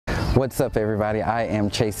What's up, everybody? I am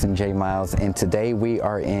Chasen J. Miles, and today we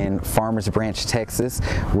are in Farmers Branch, Texas,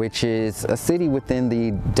 which is a city within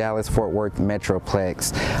the Dallas-Fort Worth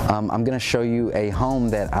Metroplex. I'm going to show you a home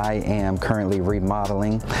that I am currently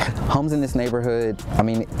remodeling. Homes in this neighborhood, I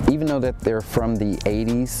mean, even though that they're from the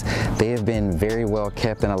 80s, they have been very well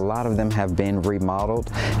kept, and a lot of them have been remodeled,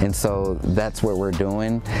 and so that's what we're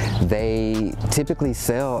doing. They typically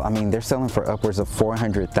sell, I mean, they're selling for upwards of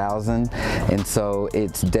 $400,000, and so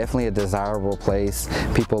it's definitely a desirable place.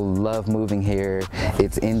 People love moving here.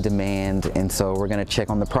 It's in demand, and so we're going to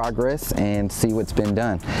check on the progress and see what's been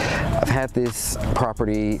done. I've had this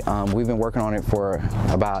property, we've been working on it for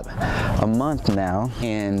about a month now,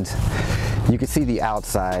 and you can see the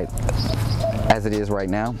outside as it is right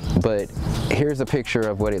now, but here's a picture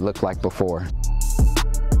of what it looked like before.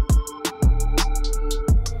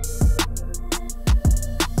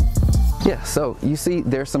 Yeah, so you see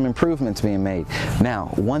there's some improvements being made.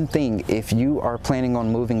 Now, one thing, if you are planning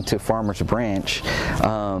on moving to Farmers Branch,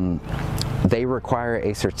 they require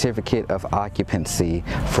a certificate of occupancy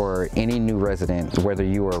for any new resident, whether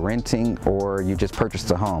you are renting or you just purchased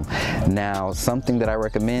a home. Now, something that I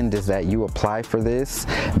recommend is that you apply for this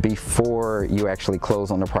before you actually close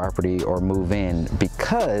on the property or move in,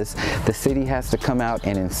 because the city has to come out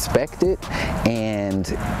and inspect it,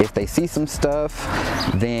 and if they see some stuff,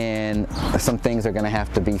 then some things are going to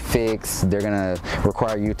have to be fixed. They're going to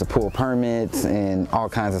require you to pull permits and all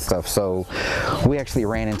kinds of stuff. So we actually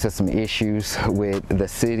ran into some issues with the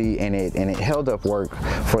city, and it held up work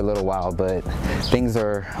for a little while, but things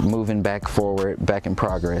are moving back forward, back in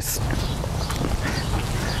progress.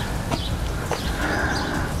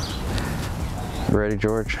 Ready,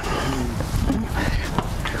 George?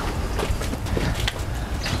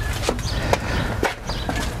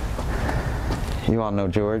 You all know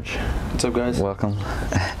George. What's up, guys? Welcome.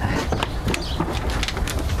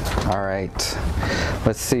 All right,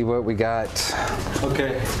 let's see what we got.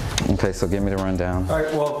 Okay. Okay, so give me the rundown. All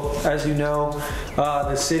right, well, as you know,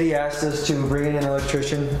 the city asked us to bring in an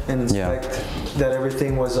electrician and inspect that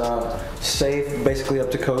everything was safe, basically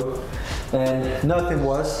up to code. And nothing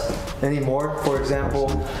was anymore. For example,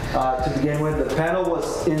 to begin with, the panel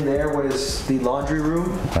was in there, was the laundry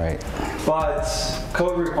room. Right. But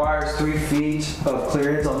code requires 3 feet of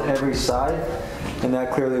clearance on every side, and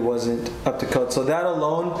that clearly wasn't up to code. So that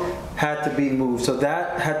alone had to be moved. So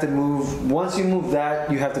that had to move. Once you move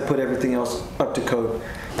that, you have to put everything else up to code.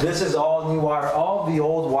 This is all new wire. All the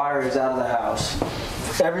old wire is out of the house.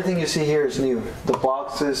 Everything you see here is new. The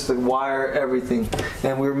boxes, the wire, everything.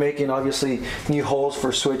 And we're making, obviously, new holes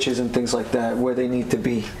for switches and things like that where they need to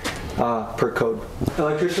be per code. The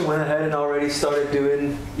electrician went ahead and already started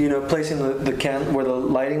doing, placing the can where the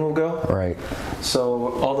lighting will go. Right.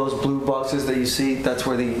 So all those blue boxes that you see, that's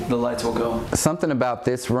where the lights will go. Something about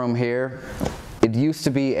this room here, it used to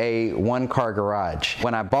be a one-car garage.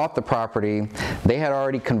 When I bought the property, they had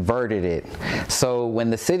already converted it. So when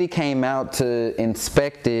the city came out to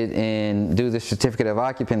inspect it and do the certificate of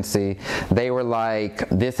occupancy, they were like,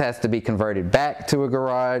 this has to be converted back to a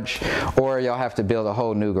garage, or y'all have to build a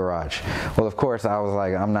whole new garage. Well, of course, I was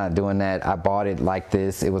like, I'm not doing that. I bought it like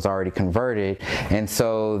this. It was already converted. And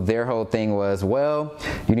so their whole thing was, well,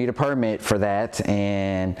 you need a permit for that.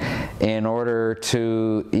 And in order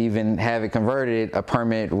to even have it converted, a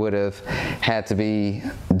permit would have had to be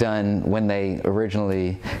done when they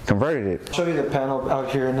originally converted it. I'll show you the panel out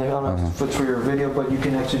here, and I don't know if it's for your video, but you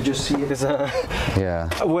can actually just see it. Yeah.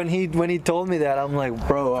 When he told me that, I'm like,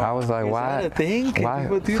 bro, I was like, why? That a thing? Why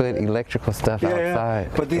put electrical stuff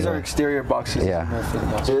outside? But these are exterior boxes.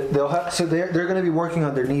 Yeah. So they're going to be working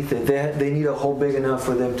underneath it. They need a hole big enough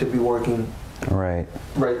for them to be working. Right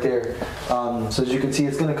there. So as you can see,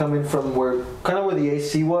 it's going to come in from where the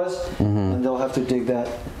AC was, and they'll have to dig that,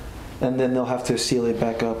 and then they'll have to seal it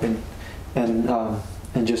back up and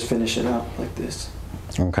just finish it up like this.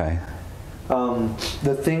 Okay.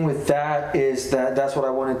 The thing with that is that's what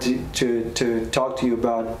I wanted to talk to you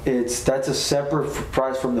about. That's a separate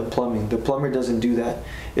price from the plumbing. The plumber doesn't do that.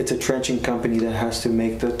 It's a trenching company that has to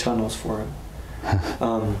make the tunnels for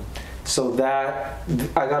him. So that,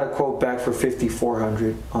 I got a quote back for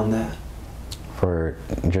 $5,400 on that. For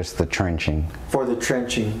just the trenching? For the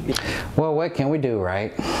trenching. Well, what can we do,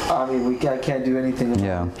 right? I mean, I can't do anything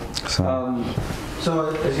about it. So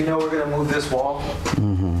as you know, we're going to move this wall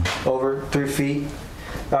over 3 feet.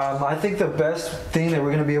 I think the best thing that we're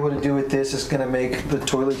going to be able to do with this is going to make the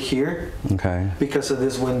toilet here. Okay. Because of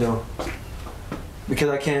this window. Because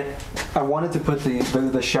I wanted to put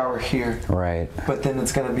the shower here. Right. But then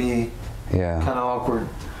it's going to be kind of awkward.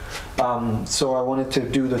 So I wanted to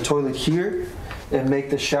do the toilet here and make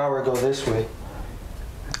the shower go this way.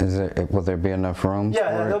 Will there be enough room?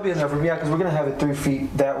 Yeah, there'll be enough room. Yeah, because we're gonna have it 3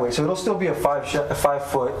 feet that way, so it'll still be a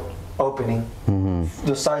 5-foot opening,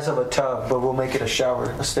 the size of a tub, but we'll make it a shower,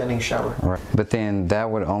 a standing shower. Right. But then that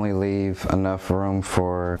would only leave enough room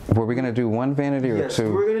for. Were we gonna do one vanity or Yes,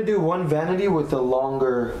 two? we're gonna do one vanity with a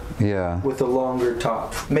longer. Yeah. With a longer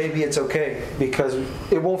top. Maybe it's okay because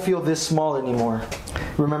it won't feel this small anymore.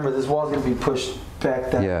 Remember, this wall's gonna be pushed back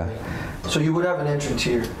that way. So you would have an entrance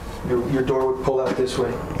here. Your door would pull out this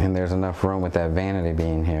way. And there's enough room with that vanity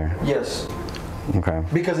being here. Yes. Okay.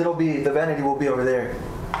 Because the vanity will be over there.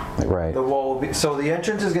 Right. The wall will be, so the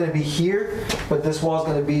entrance is going to be here, but this wall is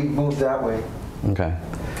going to be moved that way. Okay.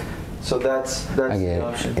 So that's I get the it.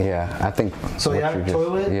 option. Yeah, I think. So you have a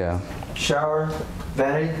toilet, yeah. shower,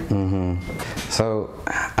 vanity. So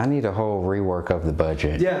I need a whole rework of the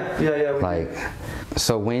budget. Yeah. Like,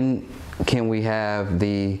 so when can we have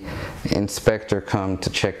the inspector come to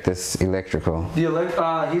check this electrical?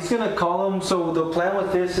 He's gonna call him. So the plan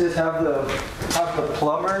with this is have the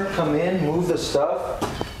plumber come in, move the stuff,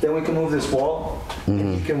 then we can move this wall,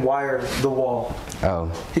 and he can wire the wall.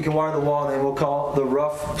 Oh. He can wire the wall, and then we'll call the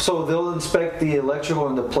rough. So they'll inspect the electrical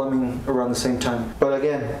and the plumbing around the same time. But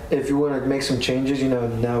again, if you want to make some changes,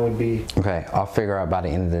 now would be. Okay, I'll figure out by the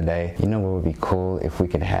end of the day. You know what would be cool if we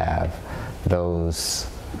could have those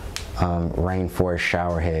rainforest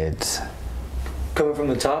shower heads. Coming from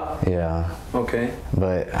the top? Yeah. Okay.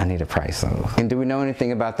 But I need a price though. And do we know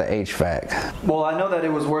anything about the HVAC? Well, I know that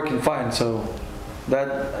it was working fine, so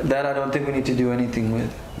that I don't think we need to do anything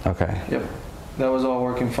with. Okay. Yep. That was all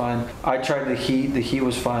working fine. I tried the heat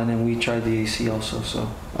was fine, and we tried the AC also, so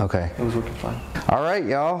okay. It was working fine. All right,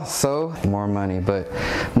 y'all, so more money, but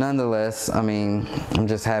nonetheless, I mean, I'm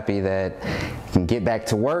just happy that we can get back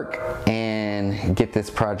to work and get this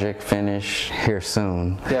project finished here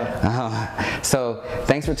soon. Yeah. So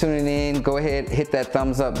thanks for tuning in. Go ahead, hit that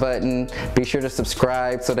thumbs up button. Be sure to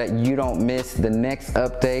subscribe so that you don't miss the next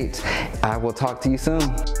update. I will talk to you soon.